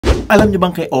Alam nyo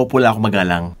bang kay Oppo lang ako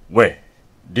magalang? We,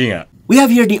 di nga. We have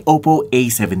here the Oppo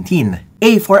A17.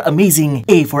 A for amazing,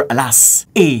 A for alas,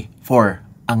 A for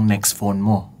ang next phone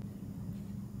mo.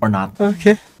 Or not.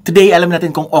 Okay. Today, alam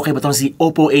natin kung okay ba itong si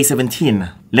Oppo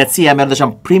A17. Let's see, meron na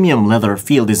siyang premium leather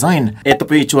feel design. Ito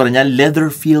po yung itsura niya,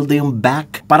 leather feel daw yung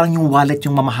back. Parang yung wallet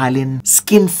yung mamahalin.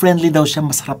 Skin-friendly daw siya,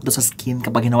 masarap daw sa skin.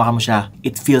 Kapag hinawakan mo siya,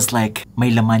 it feels like may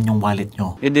laman yung wallet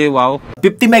nyo. Hindi, wow.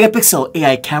 50 megapixel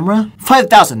AI camera,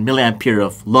 5,000 mAh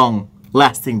of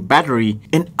long-lasting battery,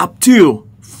 and up to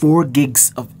 4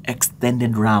 gigs of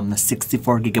extended RAM na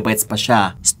 64 gigabytes pa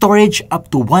siya. Storage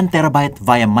up to 1 terabyte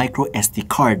via micro SD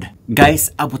card. Guys,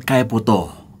 abot kaya po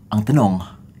to. Ang tanong,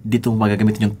 dito mo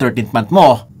magagamitin yung 13th month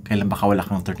mo. Kailan baka wala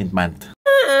kang 13th month?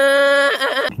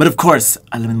 But of course,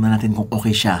 alamin na natin kung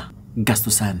okay siya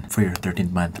gastusan for your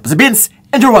 13th month. Basta Vince,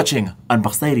 and you're watching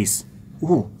Unbox Diaries.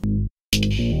 Ooh.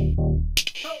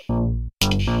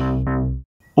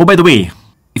 Oh, by the way,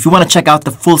 if you want to check out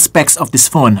the full specs of this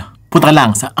phone, punta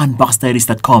lang sa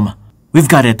unboxdiaries.com.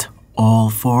 We've got it all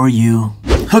for you.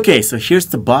 Okay, so here's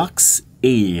the box.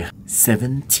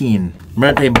 A17.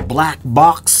 Meron tayong black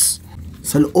box.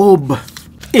 Sa loob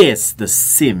is the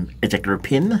SIM ejector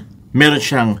pin. Meron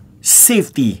siyang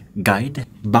safety guide.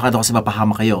 Baka daw kasi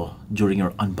mapahama kayo during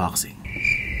your unboxing.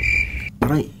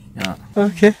 Aray. Yeah.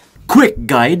 Okay. Quick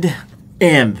guide.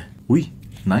 And, uy,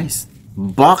 nice.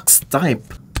 Box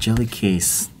type. Jelly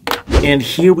case. And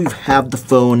here we have the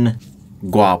phone,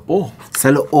 Gwapo.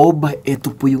 Sa loob, ito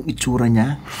po yung itsura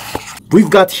niya. We've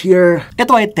got here,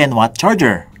 ito ay 10-watt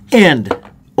charger. And,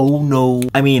 oh no,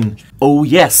 oh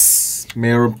yes,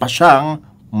 meron pa siyang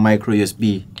micro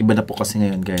USB. Iba na po kasi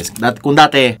ngayon, guys. Kung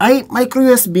dati, ay micro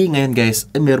USB, ngayon guys,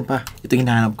 ay meron pa. Ito yung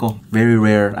hinahanap ko. Very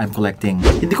rare, I'm collecting.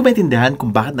 Hindi ko maintindihan kung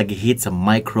bakit nag-hit sa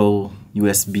micro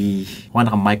USB.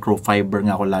 Naka-microfiber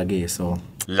nga ako lagi, so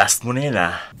Last mo na yun,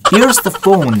 ah. here's the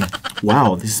phone.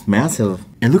 Wow, this is massive.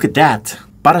 And look at that.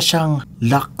 Para siyang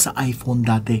lock sa iPhone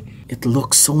dati. It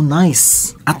looks so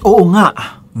nice. At oo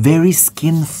nga, very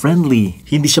skin-friendly.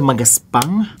 Hindi siya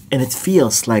magaspang. And it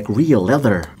feels like real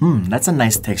leather. That's a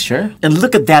nice texture. And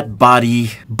look at that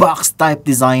body. Box-type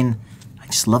design. I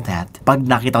just love that. Pag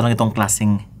nakita ko ng itong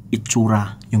klaseng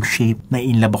itsura, yung shape,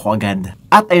 na-inlove ako agad.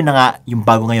 At ayun na nga, yung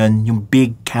bago ngayon, yung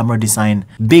big camera design.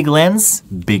 Big lens,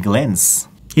 big lens.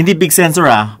 Hindi big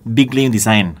sensor big lang yung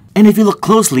design. And if you look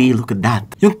closely, look at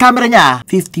that. Yung camera niya,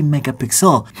 50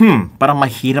 megapixel. Parang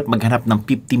mahirap maghanap ng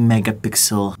 50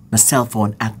 megapixel na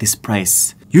cellphone at this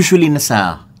price. Usually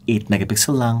nasa 8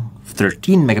 megapixel lang,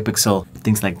 13 megapixel,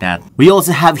 things like that. We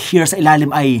also have here sa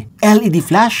ilalim ay LED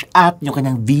flash at yung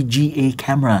kanyang VGA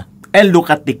camera. And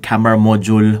look at the camera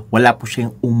module. Wala po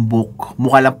siyang umbok.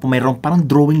 Mukha lang po mayroong parang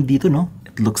drawing dito, no?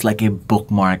 It looks like a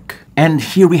bookmark. And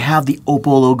here we have the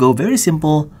Oppo logo. Very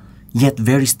simple, yet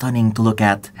very stunning to look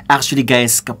at. Actually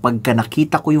guys, kapag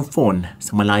nakita ko yung phone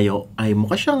sa malayo, ay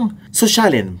mukha siyang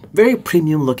sosyalin. Very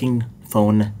premium looking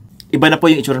phone. Iba na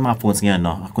po yung itsura ng mga phones ngayon,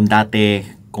 no? Kung dati,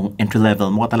 kung entry level,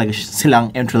 mukha talaga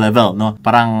silang entry level, no?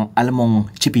 Parang, alam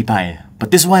mong, chippy pie.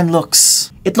 But this one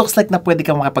it looks like na pwede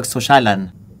kang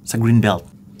makapag-sosyalan sa Greenbelt,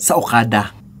 sa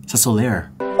Okada, sa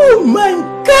Soler. Oh my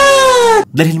God!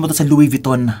 Dalhin mo to sa Louis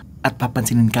Vuitton at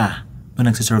papansinin ka nung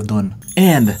nagsiserve doon.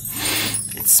 And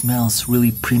it smells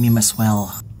really premium as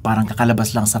well. Parang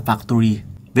kakalabas lang sa factory.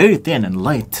 Very thin and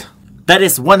light. That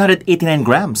is 189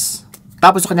 grams.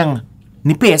 Tapos yung kanyang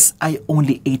nipis ay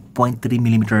only 8.3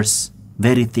 millimeters.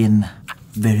 Very thin.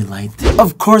 Very light.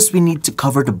 Of course, we need to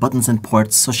cover the buttons and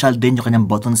ports. Social din yung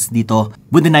kanyang buttons dito.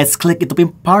 With a nice click, ito po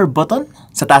yung power button.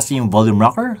 Sa taas yung volume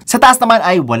rocker. Sa taas naman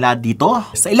ay wala dito.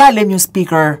 Sa ilalim yung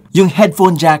speaker, yung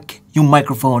headphone jack, yung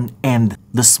microphone, and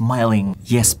the smiling.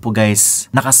 Yes po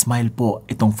guys, nakasmile po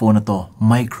itong phone na to.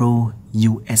 Micro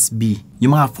USB.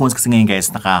 Yung mga phones kasi ngayon guys,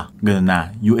 gano'n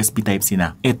na, USB Type-C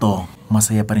na. Ito,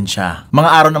 masaya pa rin siya. Mga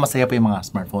araw na masaya pa yung mga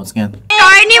smartphones ngayon.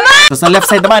 So sa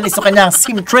left side naman is yung kanyang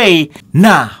SIM tray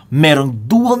na merong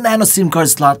dual nano SIM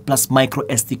card slot plus micro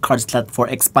SD card slot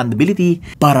for expandability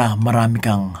para marami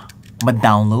kang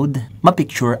ma-download,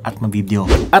 ma-picture at ma-video.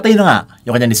 At ayun na nga,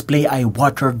 yung kanyang display ay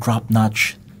water drop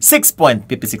notch.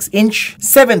 6.56 inch,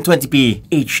 720p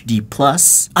HD+,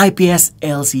 IPS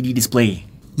LCD display.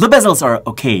 The bezels are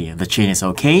okay, the chain is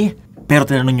okay, pero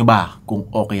tinanong nyo ba kung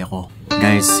okay ako?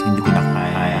 Guys, hindi ko na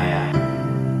kaya.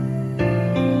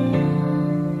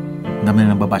 Dami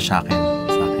na nababa sa akin,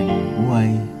 sa aking buhay,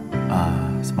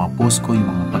 sa mga post ko, yung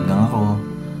mga paggang ako.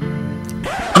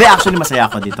 Hindi, actually masaya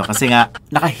ako dito kasi nga,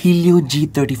 naka Helio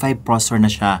G35 processor na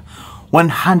siya.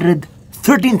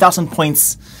 113,000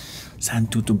 points sa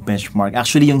Antutu benchmark.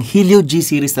 Actually, yung Helio G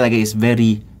series talaga is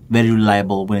very very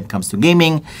reliable when it comes to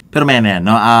gaming. Pero man,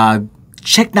 no?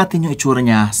 Check natin yung itsura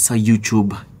niya sa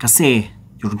YouTube kasi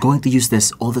you're going to use this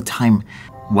all the time.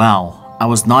 Wow, I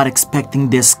was not expecting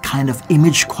this kind of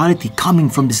image quality coming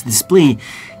from this display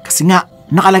kasi nga,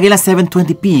 nakalagay lang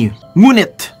 720p.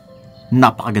 Ngunit,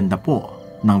 napakaganda po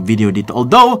ng video dito.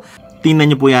 Although,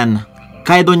 tingnan nyo po yan,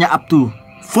 kaya doon niya up to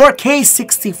 4K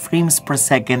 60 frames per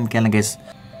second. Kaya lang guys,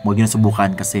 huwag nyo na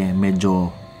subukan kasi medyo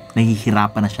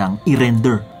nahihirapan na siyang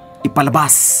i-render,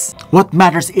 ipalabas. What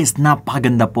matters is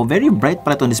napakaganda po. Very bright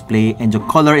pala itong display and yung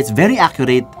color is very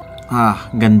accurate.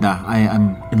 Ganda. I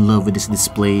am in love with this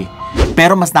display.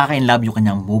 Pero mas nakaka-inlove yung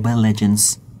kanyang Mobile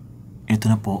Legends.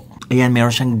 Ito na po. Ayan,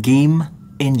 meron siyang game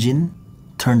engine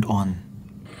turned on.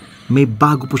 May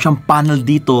bago po siyang panel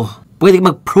dito. Pwede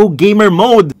mag-pro gamer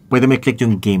mode. Pwede may click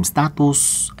yung game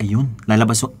status. Ayun,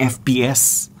 lalabas yung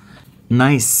FPS.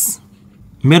 Nice.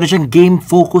 Meron siyang game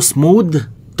focus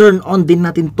mode. Turn on din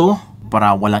natin to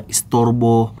para walang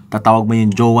istorbo. Tatawag mo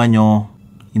yung jowa nyo,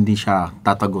 hindi siya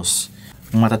tatagos.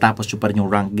 Matatapos nyo pa rin yung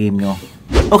rank game nyo.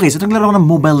 Okay, so naglaro ako ng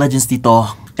Mobile Legends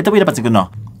dito. Ito po yung napansin ko, no?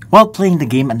 While playing the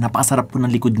game, napakasarap po ng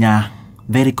likod niya.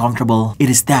 Very comfortable. It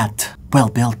is that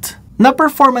well built. Na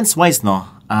performance-wise, no?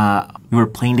 We were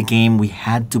playing the game, we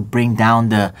had to bring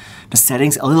down the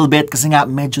settings a little bit kasi nga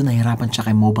medyo nahirapan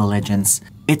siya kay Mobile Legends.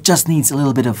 It just needs a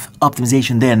little bit of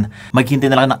optimization din.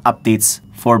 Maghintay na lang ng updates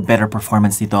for better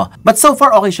performance dito. But so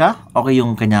far, okay siya. Okay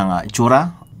yung kanyang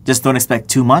itsura. Just don't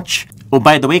expect too much. Oh,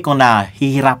 by the way, kung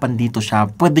nahihirapan dito siya,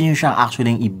 pwede nyo siya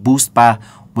actually i-boost pa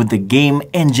with the game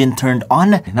engine turned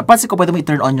on. Napansin ko pwede mo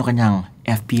i-turn on yung kanyang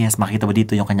FPS. Makita mo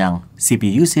dito yung kanyang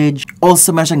CPU usage.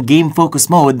 Also, meron siyang game focus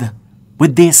mode.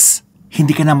 With this,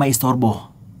 hindi ka na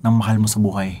maistorbo ng mahal mo sa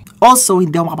buhay. Also,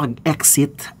 hindi ako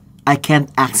makapag-exit. I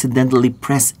can't accidentally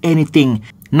press anything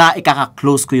na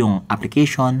ikaka-close ko yung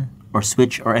application or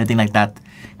switch or anything like that.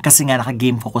 Kasi nga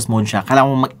naka-game focus mode siya. Kailangan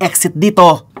mo mag-exit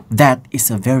dito. That is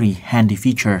a very handy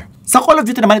feature. Sa Call of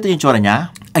Duty naman ito yung tsura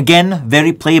niya. Again,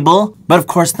 very playable, but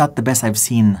of course not the best I've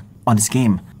seen on this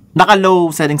game.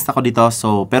 Naka-low settings na ako dito,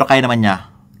 pero kaya naman niya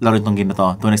laro itong game na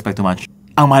to. Don't expect too much.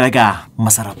 Ang mahalaga,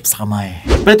 masarap sa kamay.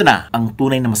 Pero ito na, ang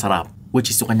tunay na masarap, which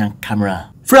is yung kanyang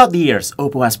camera. Throughout the years,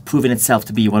 Oppo has proven itself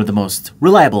to be one of the most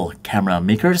reliable camera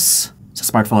makers sa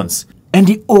smartphones. And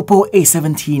the Oppo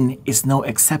A17 is no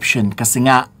exception kasi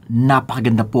nga,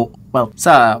 napakaganda po. Well,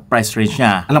 sa price range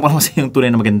niya, alam ko naman sa yung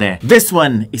tunay na maganda. This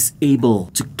one is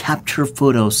able to capture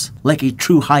photos like a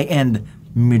true high-end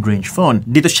mid-range phone.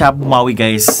 Dito siya bumawi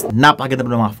guys. Napakaganda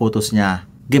po ng mga photos niya.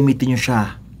 Gamitin niyo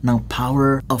siya ng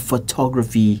power of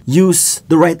photography. Use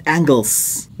the right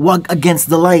angles. Wag against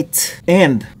the light.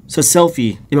 And sa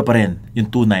selfie, iba pa rin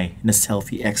yung tunay na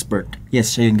selfie expert.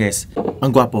 Yes, siya yun guys.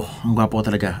 Ang gwapo. Ang gwapo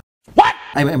ko talaga. What?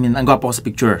 I mean, ang gwapo ko sa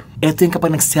picture. Ito yung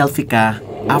kapag nag-selfie ka,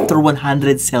 after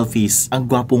 100 selfies, ang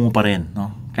gwapo mo pa rin.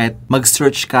 No? Kahit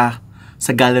mag-search ka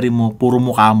sa gallery mo, puro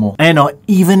mukha mo. Ayun, no?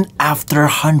 Even after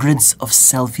hundreds of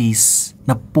selfies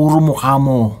na puro mukha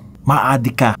mo,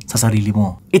 ma-addict ka sa sarili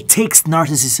mo. It takes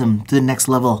narcissism to the next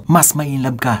level. Mas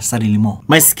ma-inlove ka sa sarili mo.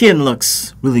 My skin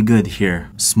looks really good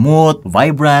here. Smooth,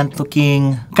 vibrant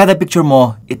looking. Kada picture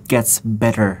mo, it gets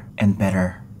better and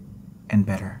better and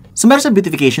better. So meron sa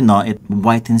beautification, no? It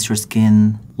whitens your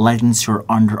skin, lightens your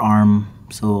underarm.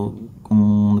 So,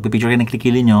 kung nagpipicture kayo ng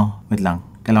kilikili nyo, wait lang.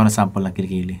 Kailangan na sample ng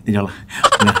kilikili. Hindi lang.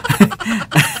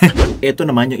 Ito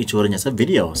naman yung itsura niya sa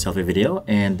video, selfie video.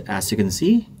 And as you can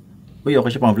see, uy,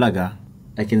 okay siya pang vlog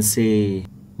I can say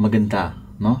maganda,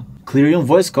 no? Clear yung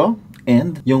voice ko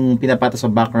and yung pinapata sa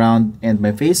background and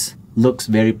my face looks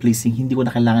very pleasing. Hindi ko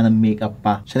na kailangan ng makeup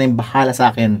pa. Siya na yung bahala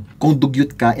sa akin. Kung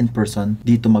dugyot ka in person,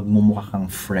 dito magmumukha kang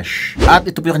fresh. At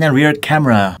ito po yung kanyang rear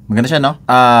camera. Maganda siya, no?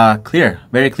 Clear.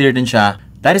 Very clear din siya.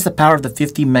 That is the power of the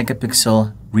 50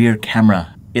 megapixel rear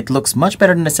camera. It looks much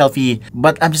better than the selfie,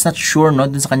 but I'm just not sure, no?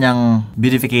 Dun sa kanyang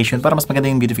beautification. Para mas maganda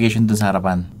yung beautification dun sa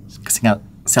harapan. Kasi nga,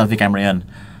 selfie camera yun.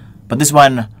 But this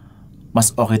one,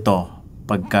 mas okay to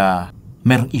pagka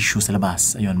merong issue sa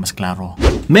labas. Ayun, mas klaro.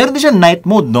 Meron din siya night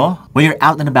mode, no? When you're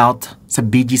out and about sa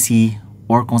BGC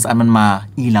or kung saan man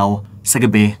mailaw sa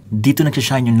gabi, dito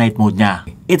nagsashine yung night mode niya.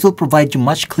 It will provide you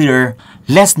much clearer,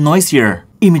 less noisier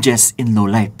images in low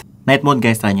light. Night mode,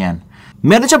 guys, try niyan.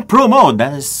 Meron siyang pro mode.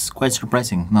 That is quite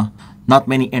surprising, no? Not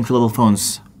many entry-level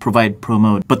phones provide pro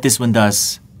mode, but this one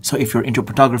does. So if you're into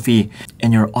photography and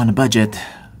you're on a budget,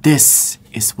 this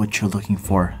is what you're looking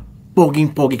for.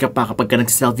 Poging-pogi ka pa kapag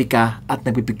nag-selfie ka at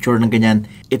nagpipicture ng ganyan.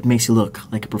 It makes you look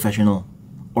like a professional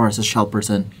or a social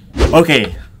person.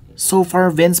 Okay, So far,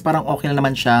 Vince, parang okay na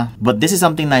naman siya. But this is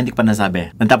something na hindi ko pa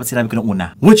nasabi. Na dapat sinabi ko nung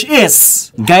una. Which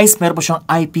is, guys, meron po siyang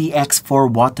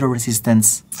IPX4 water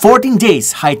resistance. 14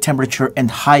 days high temperature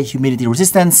and high humidity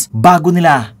resistance. Bago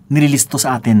nila nirelease to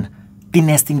sa atin,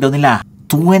 tinesting daw nila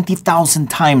 20,000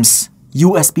 times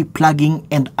USB plugging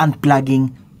and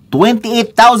unplugging.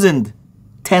 28,000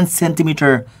 10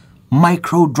 centimeter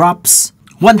micro drops.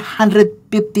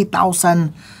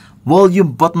 150,000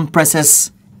 volume button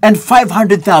presses. And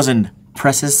 500,000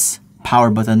 presses,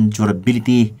 power button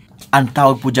durability. Ang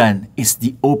tawag po dyan is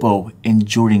the Oppo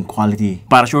enduring quality.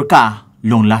 Para sure ka,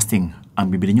 long lasting ang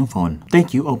bibili niyong phone.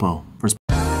 Thank you, Oppo.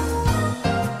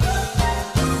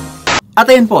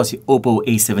 At ayan po si Oppo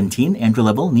A17 entry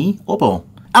level ni Oppo.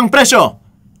 Ang presyo,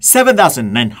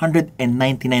 7,999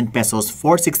 pesos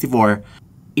 464.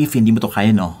 If hindi mo to kaya,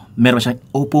 no, meron siyang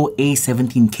Oppo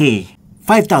A17K,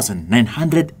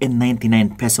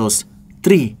 5,999 pesos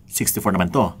 364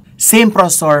 naman to. Same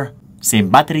processor,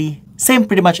 same battery, same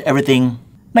pretty much everything.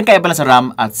 Nagkaiba lang sa RAM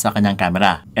at sa kanyang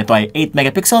camera. Ito ay 8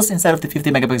 megapixels instead of the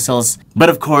 50 megapixels. But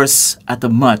of course, at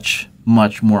a much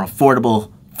more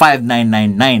affordable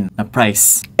 5,999 na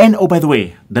price. And oh by the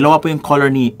way, dalawa po yung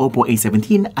color ni Oppo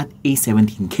A17 at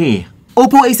A17K.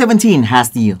 Oppo A17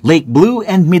 has the lake blue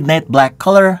and midnight black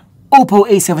color. Oppo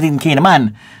A17K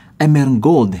naman ay merong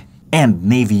gold and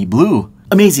navy blue.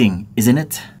 Amazing, isn't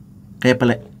it? Kaya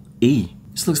pala A.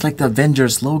 This looks like the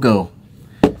Avengers logo.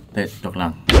 Joke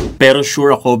lang. Pero sure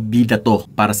ako, bida to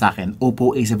para sa akin.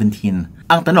 Oppo A17.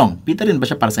 Ang tanong, bida rin ba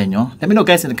siya para sa inyo? Let me know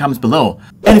guys in the comments below.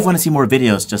 And if you want to see more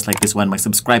videos just like this one,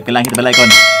 mag-subscribe ka lang, hit the bell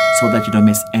icon so that you don't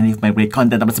miss any of my great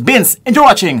content. I'm Vince. Enjoy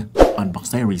watching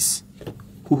Unbox Diaries.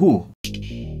 Woohoo!